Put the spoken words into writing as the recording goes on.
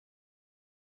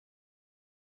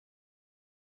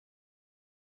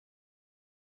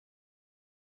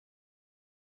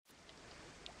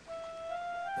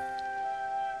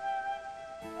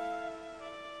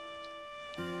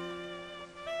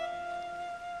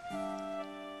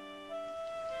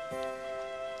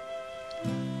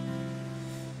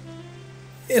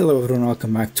Hello everyone,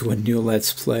 welcome back to a new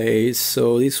Let's Play.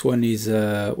 So this one is,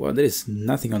 well, there is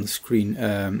nothing on the screen,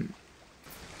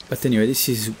 but anyway, this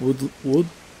is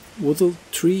Woodle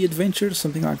Tree Adventure,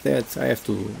 something like that. I have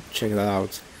to check that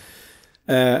out.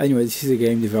 Anyway, this is a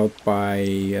game developed by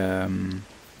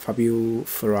Fabio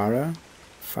Ferrara,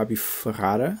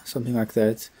 something like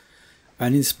that,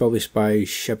 and it's published by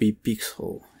Chubby.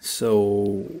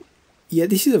 So yeah,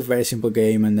 this is a very simple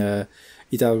game, and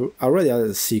it already has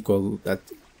a sequel that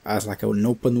has like an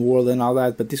open world and all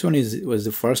that, but this one was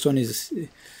the first one. Is,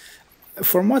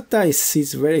 from what I see,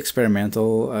 it's very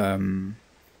experimental.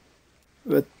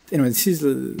 But anyway, this is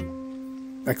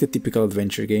like the typical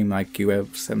adventure game. Like you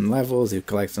have some levels, you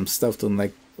collect some stuff to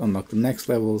unlock the next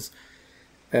levels.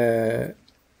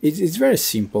 It's very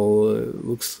simple.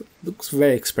 Looks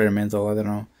very experimental. I don't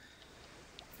know.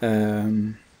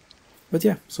 But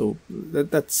yeah, so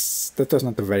that was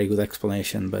not a very good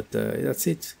explanation, but that's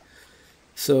it.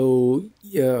 So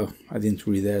yeah, I didn't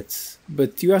read that,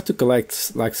 but you have to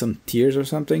collect like some tears or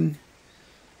something.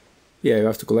 Yeah, you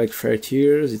have to collect fair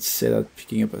tears. It's said that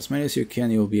picking up as many as you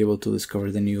can, you'll be able to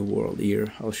discover the new world.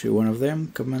 Here, I'll show you one of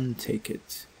them. Come and take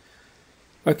it.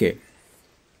 Okay,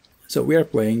 so we are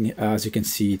playing. As you can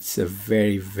see, it's a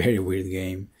very weird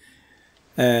game.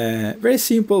 Very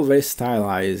simple, very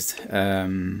stylized.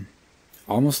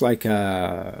 Almost like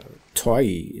a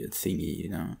toy thingy, you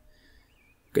know.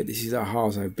 Okay, this is a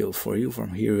house I built for you.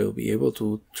 From here you'll be able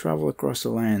to travel across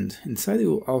the land. Inside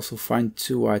you will also find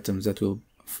 2 items that will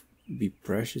be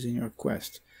precious in your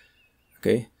quest.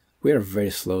 Okay, we are very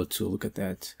slow to look at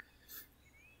that.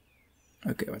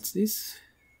 Okay, what's this?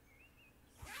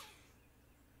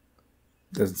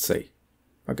 Doesn't say.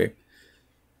 Okay.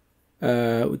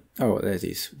 Oh, that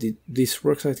is. This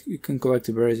works like you can collect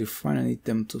the berries you find and eat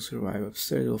them to survive.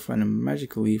 Upstairs you'll find a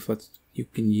magical leaf that you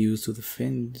can use to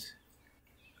defend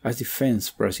as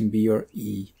defense, pressing B or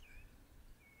E,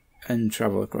 and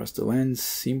travel across the land,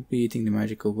 simply eating the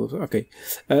magical blobs. Okay,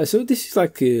 so this is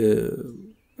like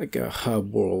a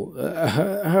hub world,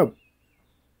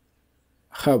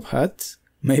 hub hut,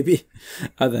 maybe.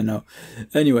 I don't know.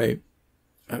 Anyway,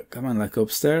 come on, like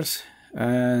upstairs,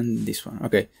 and this one.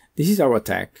 Okay, this is our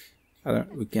attack.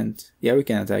 We can't. Yeah, we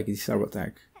can attack. This is our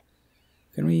attack.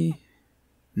 Can we?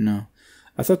 No.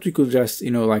 I thought we could just, you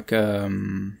know, like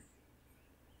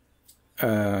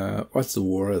what's the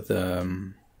word?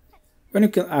 When you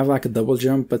can have like a double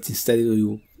jump, but instead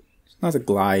it's not a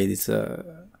glide. It's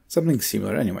something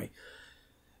similar. Anyway,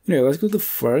 let's go to the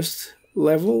first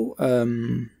level.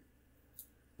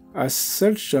 I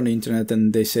searched on the internet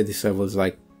and they said this level is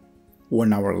like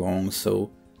 1 hour long, so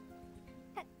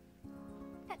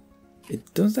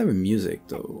it doesn't have a music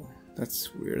though.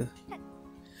 That's weird.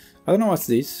 I don't know what's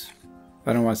this.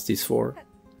 I don't know what's this for.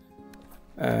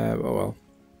 Oh well.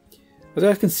 As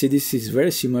I can see, this is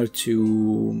very similar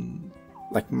to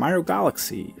like Mario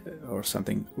Galaxy or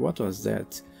something. What was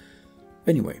that?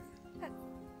 Anyway,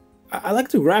 I like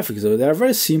the graphics though. They are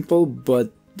very simple,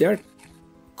 but they're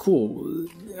cool.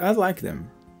 I like them.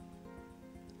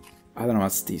 I don't know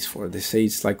what's this for. They say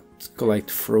it's like to collect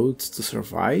fruits to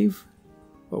survive.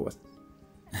 Oh what?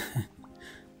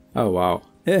 Oh wow.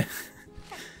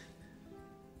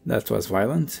 That was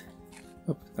violent.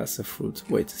 Oh, that's a fruit.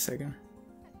 Wait a second.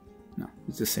 No,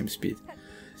 it's the same speed.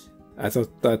 I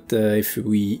thought that if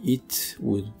we eat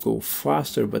would go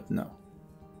faster, but no.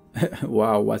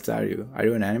 Wow, what are you? Are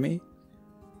you an enemy?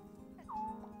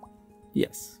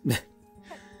 Yes.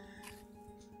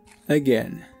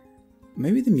 Again.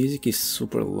 Maybe the music is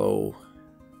super low.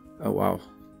 Oh wow.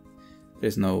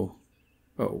 There's no...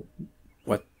 Oh,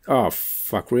 what? Oh,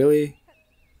 fuck, really?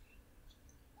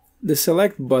 The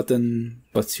select button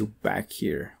puts you back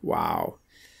here. Wow.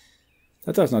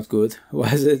 That was not good,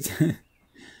 was it?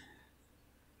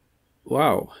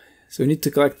 Wow. So we need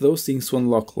to collect those things to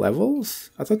unlock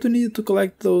levels? I thought we needed to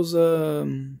collect those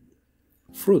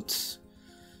fruits.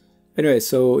 Anyway,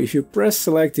 so if you press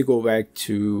select, you go back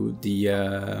to the...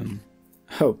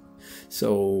 oh,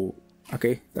 so...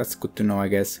 Okay, that's good to know, I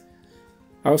guess.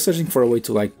 I was searching for a way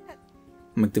to like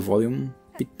make the volume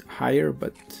a bit higher,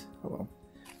 but... Oh well.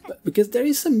 But, because there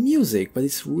is some music, but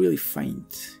it's really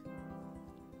faint.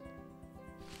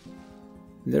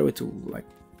 Is there a way to like...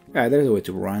 Yeah, there's a way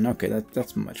to run. Okay,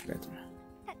 that's much better.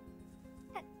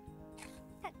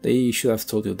 They should have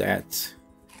told you that.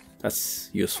 That's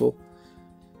useful.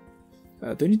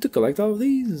 Do you need to collect all of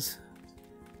these?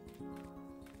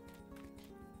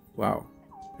 Wow.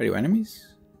 Are you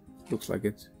enemies? Looks like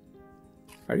it.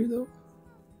 Are you though?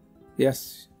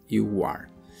 Yes, you are.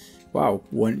 Wow,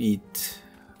 1 eat.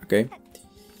 Okay.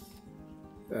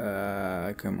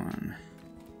 Come on.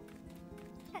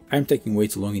 I'm taking way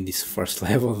too long in this first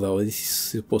level though. This is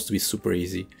supposed to be super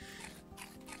easy.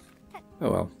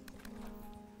 Oh well.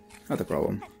 Not a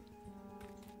problem.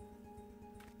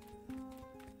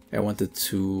 I wanted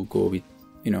to go a bit,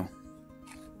 you know,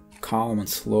 calm and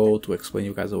slow to explain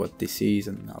you guys what this is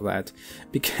and all that,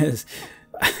 because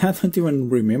I don't even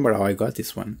remember how I got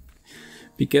this one.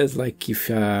 Because like if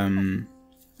I'm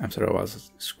sorry, I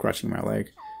was scratching my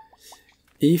leg.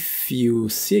 If you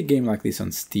see a game like this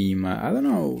on Steam, I don't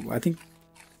know, I think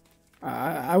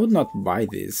I would not buy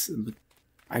this, but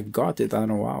I got it, I don't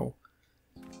know how.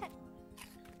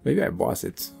 Maybe I bought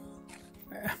it.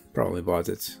 Probably bought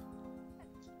it.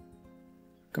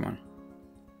 Come on.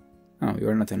 Oh,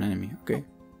 you're not an enemy, okay.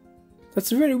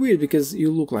 That's very weird because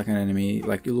you look like an enemy,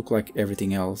 like you look like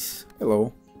everything else.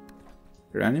 Hello.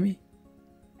 You're an enemy?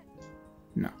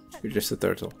 No, you're just a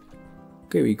turtle.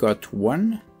 Okay, we got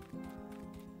one.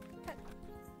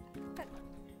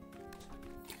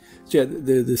 So yeah,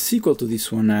 the sequel to this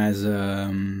one has...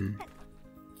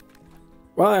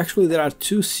 well, actually there are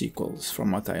two sequels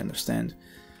from what I understand.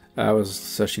 I was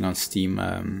searching on Steam.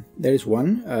 There is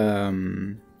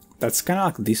one that's kind of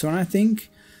like this one, I think,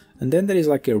 and then there is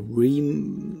like a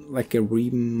remastered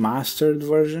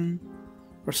version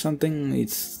or something.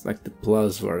 It's like the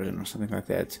Plus version or something like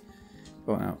that.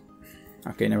 Oh no.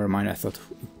 Okay, never mind. I thought.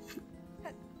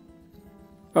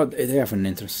 Oh, they have an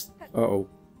interest. Uh-oh.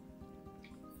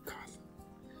 God.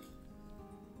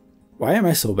 Why am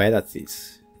I so bad at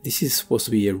this? This is supposed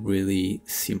to be a really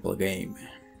simple game.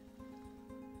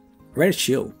 Very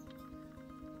chill.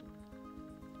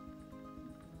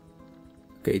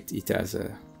 Okay, it has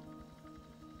a...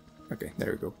 Okay,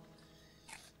 there we go.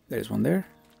 There's one there.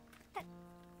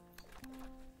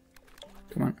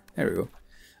 Come on, there we go.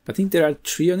 I think there are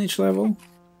 3 on each level.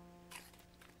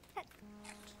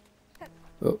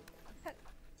 Oh.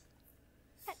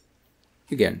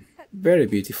 Again, very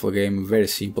beautiful game, very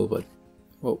simple, but...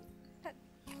 Oh.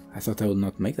 I thought I would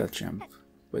not make that jump.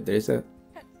 But there is a...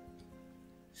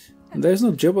 There's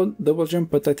no double jump,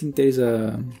 but I think there is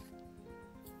a...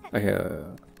 like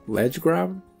a ledge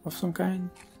grab of some kind.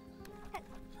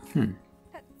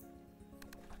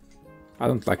 I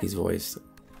don't like his voice.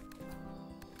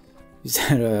 Is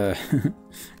that a...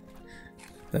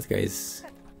 that guy is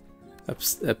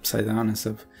upside down and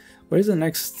stuff. Where is the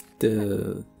next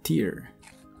tier?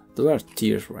 Those are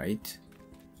tiers, right?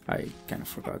 I kind of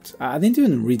forgot. I didn't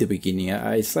even read the beginning.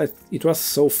 It's like it was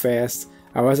so fast.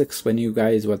 I was explaining you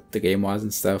guys what the game was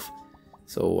and stuff.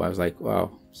 So I was like,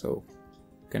 wow. So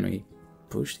can we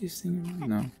push this thing?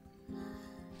 No.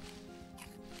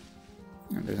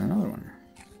 And there's another one.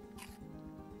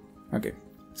 Okay,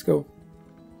 let's go.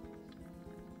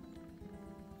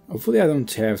 Hopefully I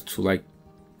don't have to like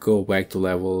go back to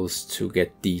levels to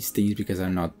get these things because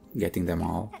I'm not getting them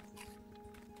all.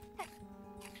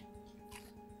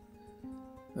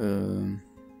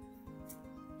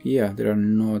 Yeah, there are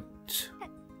not...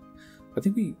 I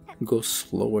think we go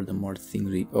slower the more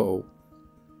things we... Oh.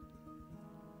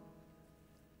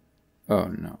 Oh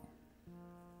no.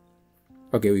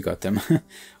 Okay, we got them.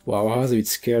 Wow, I was a bit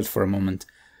scared for a moment.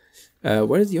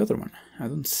 Where is the other one? I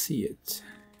don't see it.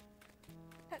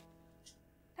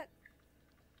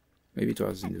 Maybe it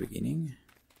was in the beginning.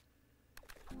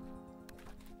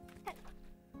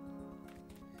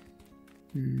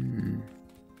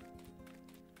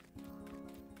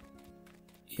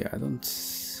 Yeah, I don't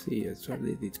see it. Where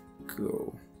did it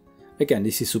go? Again,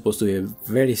 this is supposed to be a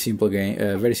very simple game,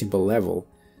 a very simple level,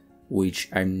 which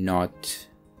I'm not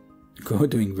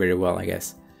doing very well, I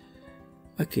guess.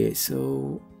 Okay,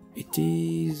 so it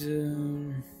is.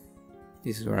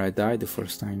 This is where I died the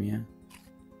first time, yeah.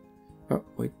 Oh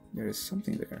wait, there is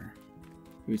something there.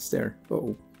 It's there.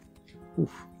 Oh,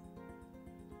 oof.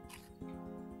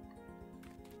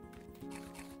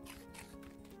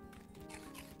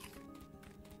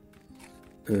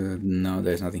 No,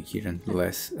 there's nothing here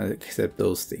unless except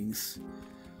those things.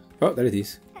 Oh, there it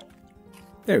is.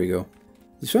 There we go.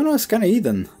 This one was kind of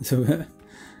hidden, so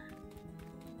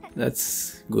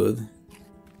that's good.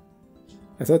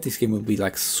 I thought this game would be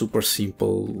like super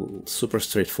simple, super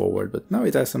straightforward, but now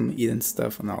it has some hidden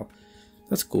stuff and all.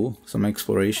 That's cool. Some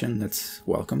exploration. That's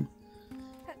welcome.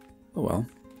 Oh well.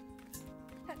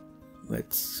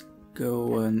 Let's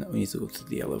go and we need to go to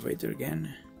the elevator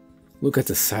again. Look at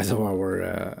the size of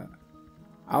our...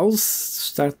 I'll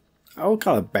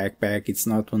call it backpack. It's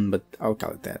not one, but I'll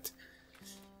call it that.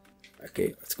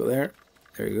 Okay, let's go there.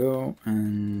 There we go.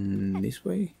 And this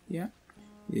way? Yeah.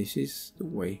 This is the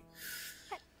way.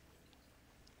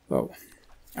 Wow.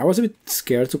 I was a bit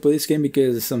scared to play this game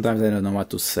because sometimes I don't know what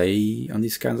to say on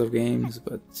these kinds of games,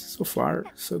 but so far,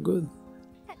 so good.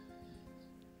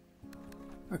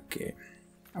 Okay.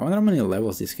 I wonder how many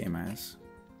levels this game has.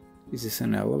 Is this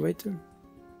an elevator?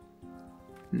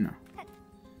 No.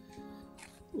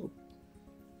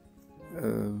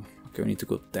 Okay, we need to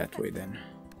go that way then.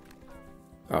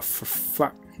 Oh, for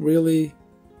fuck. Really?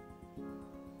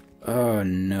 Oh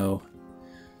no.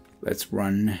 Let's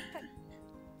run.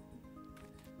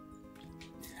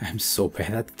 I'm so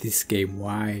bad at this game,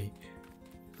 why?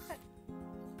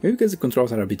 Maybe because the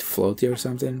controls are a bit floaty or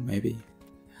something, maybe.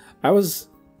 I was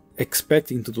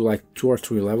expecting to do like 2 or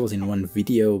 3 levels in one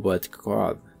video, but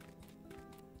god.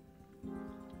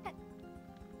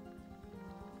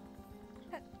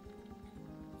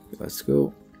 Let's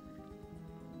go.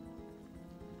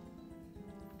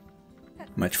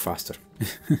 Much faster.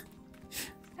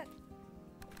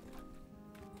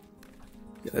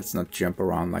 Let's not jump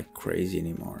around like crazy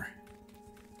anymore.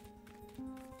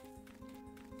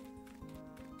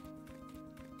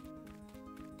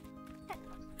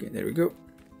 Okay, there we go.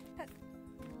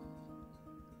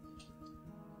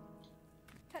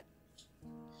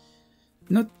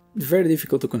 Not very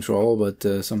difficult to control, but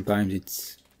sometimes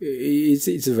it's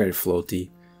very floaty.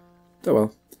 So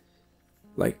well,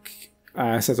 like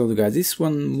as I told you guys, this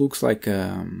one looks like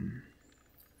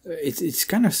it's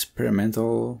kind of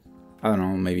experimental. I don't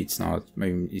know, maybe it's not,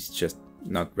 maybe it's just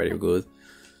not very good.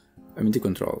 I mean, the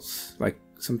controls, like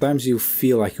sometimes you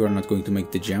feel like you are not going to make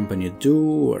the jump and you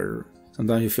do, or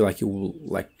sometimes you feel like you will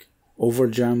like over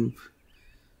jump.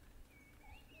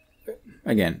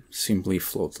 Again, simply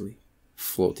floaty,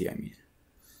 I mean.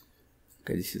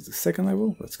 Okay, this is the second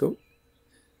level, let's go.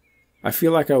 I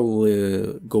feel like I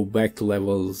will go back to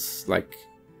levels like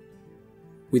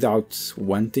without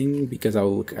wanting, because I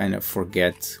will kind of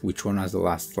forget which one was the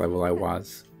last level I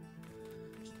was.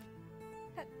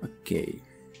 Okay.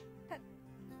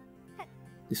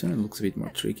 This one looks a bit more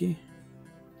tricky.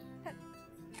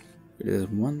 There's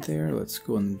one there, let's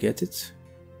go and get it.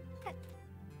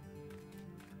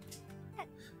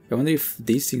 I wonder if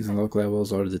these things unlock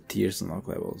levels or the tiers unlock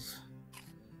levels.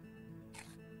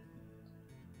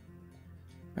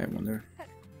 I wonder.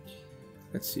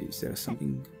 Let's see, is there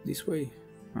something this way?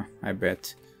 Huh, I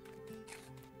bet.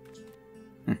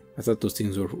 I thought those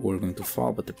things were going to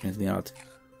fall, but apparently not.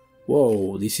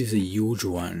 Whoa, this is a huge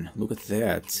one. Look at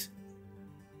that.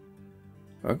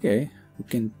 Okay, we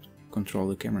can control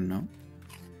the camera now.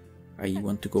 I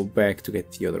want to go back to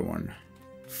get the other one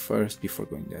first before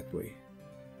going that way.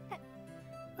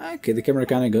 Okay, the camera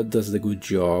kind of does the good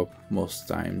job most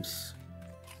times.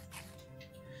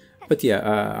 But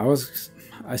yeah,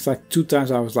 it's like 2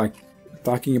 times I was like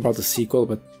talking about the sequel,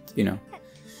 but you know,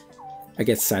 I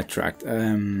get sidetracked.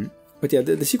 But yeah,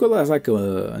 the sequel has like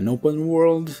an open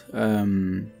world.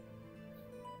 You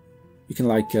can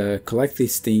like collect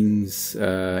these things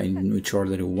in which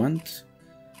order you want,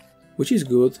 which is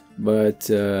good. But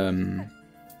I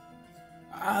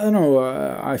don't know.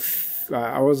 I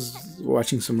was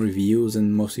watching some reviews,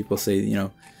 and most people say, you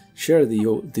know, sure,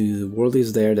 the world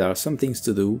is there. There are some things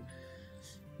to do,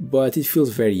 but it feels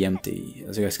very empty.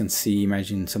 As you guys can see,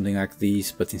 imagine something like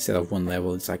this, but instead of one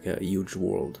level, it's like a huge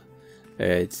world.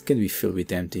 It can be filled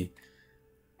with empty.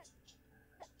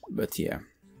 But yeah.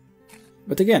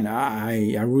 But again,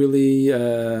 I really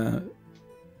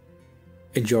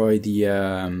enjoy the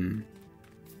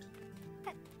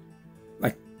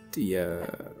like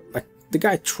the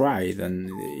guy tried, and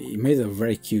he made a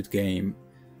very cute game.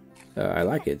 I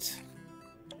like it.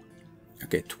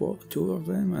 Okay, two of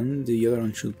them, and the other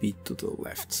one should be to the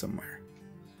left somewhere.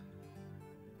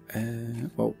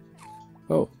 Oh,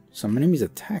 some enemies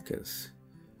attack us.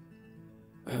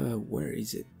 Where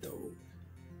is it though?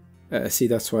 See,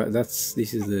 this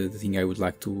is the thing I would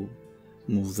like to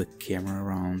move the camera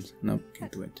around. Nope,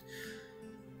 can't do it.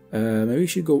 Maybe we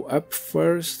should go up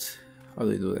first. How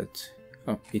do I do that?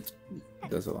 Oh, it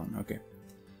does alone. Okay.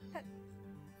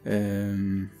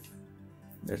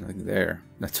 There's nothing there.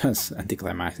 That was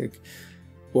anticlimactic.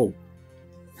 Whoa.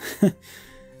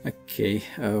 Okay.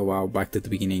 Oh wow, back to the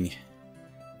beginning.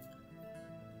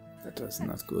 That was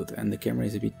not good. And the camera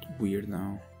is a bit weird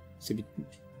now. It's a bit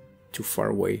too far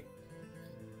away.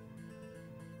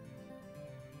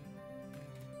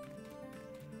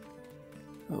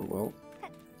 Oh well.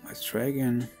 Let's try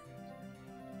again.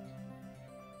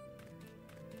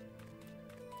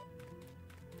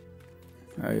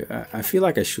 I feel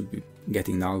like I should be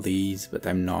getting all these, but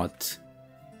I'm not.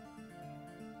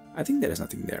 I think there's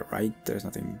nothing there, right? There's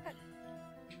nothing.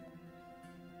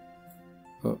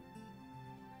 Oh.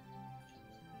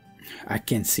 I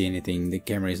can't see anything. The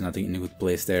camera is not in a good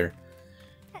place there.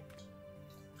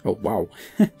 Oh wow.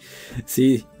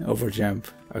 See, overjump.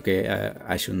 Okay,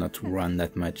 I should not run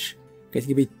that much.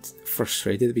 Getting a bit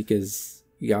frustrated because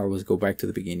you always go back to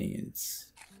the beginning. It's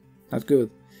not good.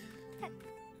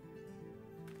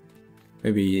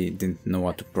 Maybe you didn't know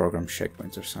how to program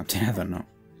checkpoints or something, I don't know.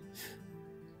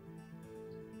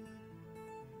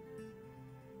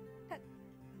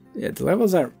 Yeah, the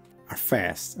levels are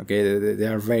fast, okay? They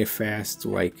are very fast,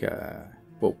 like,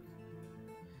 whoa.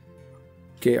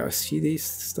 Okay, I see this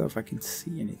stuff, I can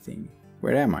see anything.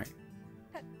 Where am I?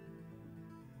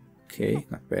 Okay,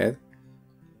 not bad.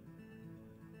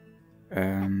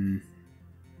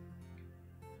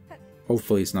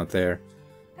 Hopefully it's not there.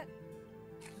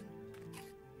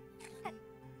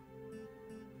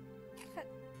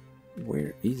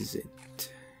 Where is it?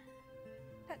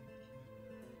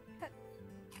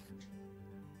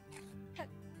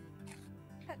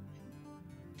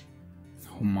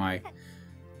 Oh my.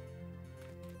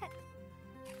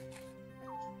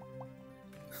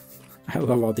 I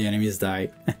love how the enemies die.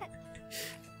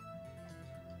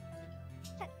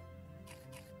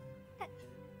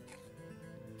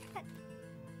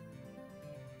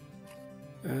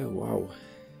 Wow.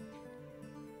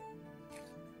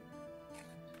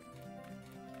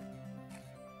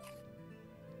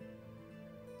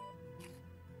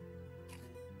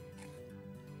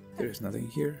 There's nothing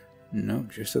here? No,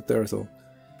 just a turtle.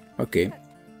 Okay.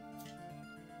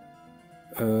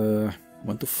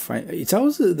 Want to find... It's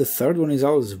always... The third one is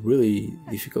always really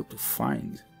difficult to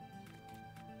find.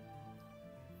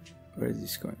 Where is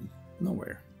this going?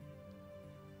 Nowhere.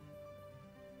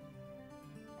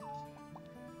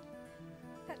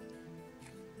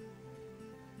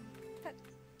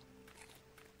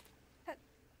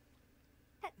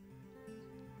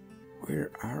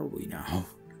 Where are we now?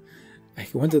 I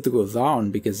wanted to go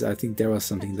down because I think there was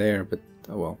something there, but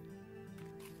oh well.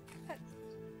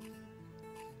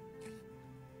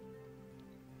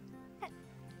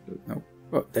 No.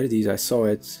 Oh, there it is. I saw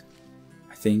it.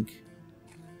 I think.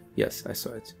 Yes, I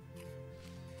saw it.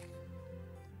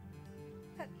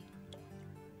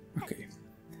 Okay.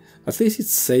 At least it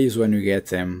saves when we get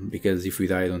them, because if we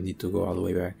die, I don't need to go all the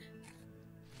way back.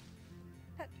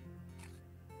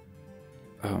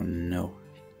 Oh no.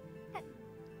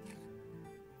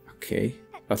 Okay.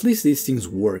 At least these things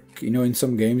work. You know, in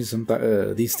some games,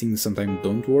 these things sometimes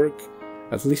don't work.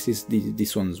 At least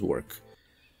these ones work.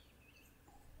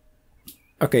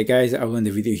 Okay, guys, I'll end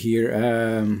the video here.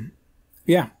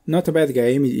 Yeah, not a bad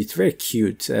game. It's very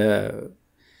cute. A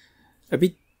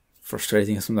bit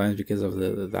frustrating sometimes because of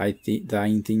the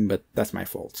dying thing, but that's my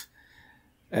fault.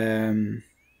 Oh,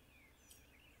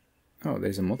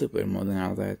 there's a multiplayer mode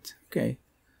now. That okay.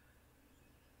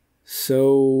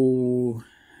 So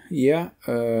yeah,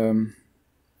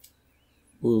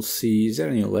 we'll see. Is there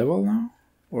a new level now,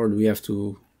 or do we have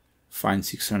to find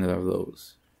 600 of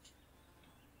those?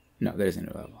 No, there's a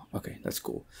new level. Okay, that's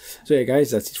cool. So yeah,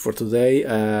 guys, that's it for today.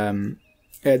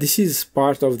 This is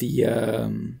part of the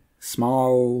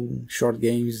small short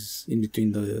games in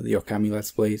between the Okami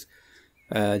Let's Plays,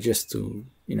 just to,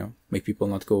 you know, make people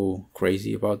not go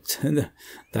crazy about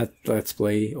that Let's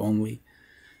Play only.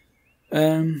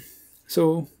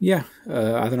 So yeah,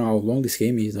 I don't know how long this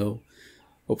game is though.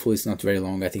 Hopefully it's not very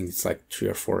long. I think it's like 3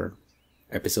 or 4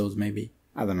 episodes maybe.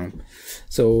 I don't know.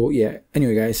 So yeah,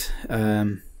 anyway guys,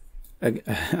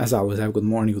 as always, have a good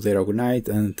morning, good day or good night,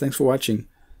 and thanks for watching.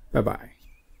 Bye bye.